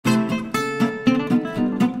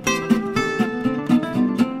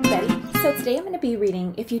Today I'm going to be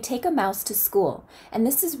reading If You Take a Mouse to School, and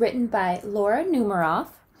this is written by Laura Numeroff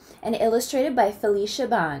and illustrated by Felicia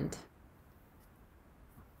Bond.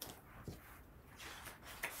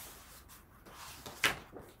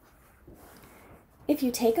 If you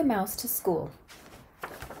take a mouse to school.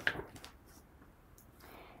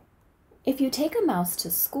 If you take a mouse to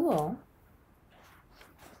school,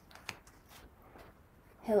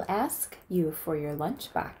 he'll ask you for your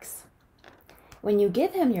lunchbox. When you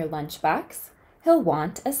give him your lunchbox, he'll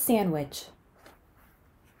want a sandwich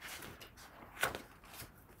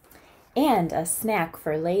and a snack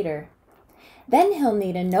for later. Then he'll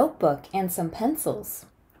need a notebook and some pencils.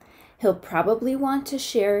 He'll probably want to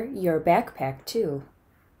share your backpack too.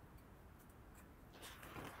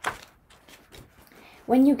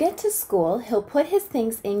 When you get to school, he'll put his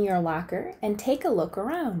things in your locker and take a look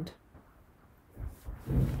around.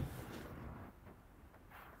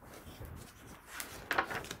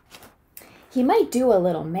 He might do a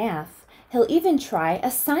little math. He'll even try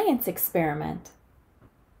a science experiment.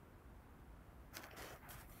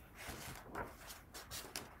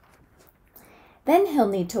 Then he'll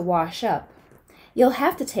need to wash up. You'll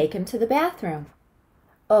have to take him to the bathroom.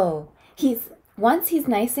 Oh, once he's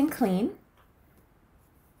nice and clean,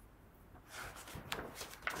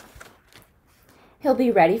 he'll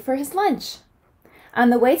be ready for his lunch. On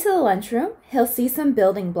the way to the lunchroom, he'll see some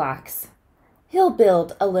building blocks. He'll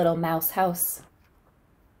build a little mouse house.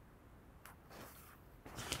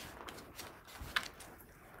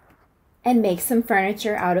 And make some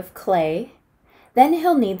furniture out of clay. Then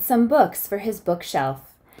he'll need some books for his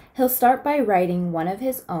bookshelf. He'll start by writing one of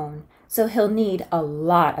his own, so he'll need a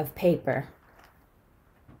lot of paper.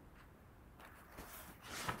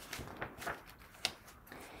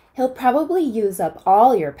 He'll probably use up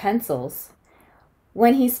all your pencils.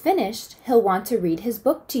 When he's finished, he'll want to read his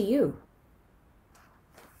book to you.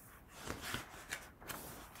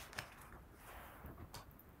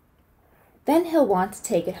 Then he'll want to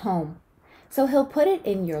take it home, so he'll put it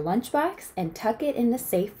in your lunchbox and tuck it in a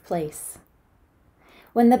safe place.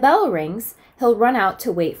 When the bell rings, he'll run out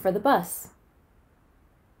to wait for the bus.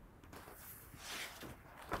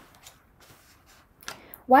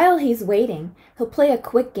 While he's waiting, he'll play a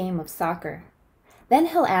quick game of soccer. Then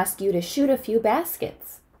he'll ask you to shoot a few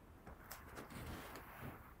baskets.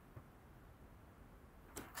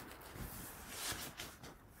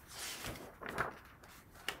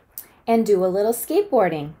 And do a little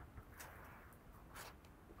skateboarding.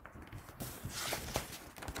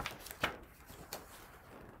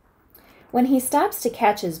 When he stops to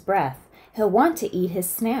catch his breath, he'll want to eat his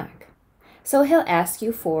snack. So he'll ask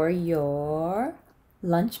you for your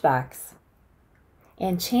lunchbox.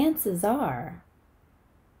 And chances are,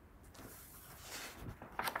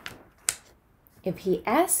 if he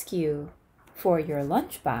asks you for your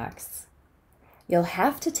lunchbox, you'll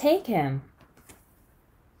have to take him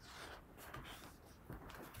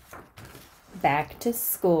back to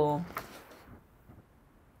school.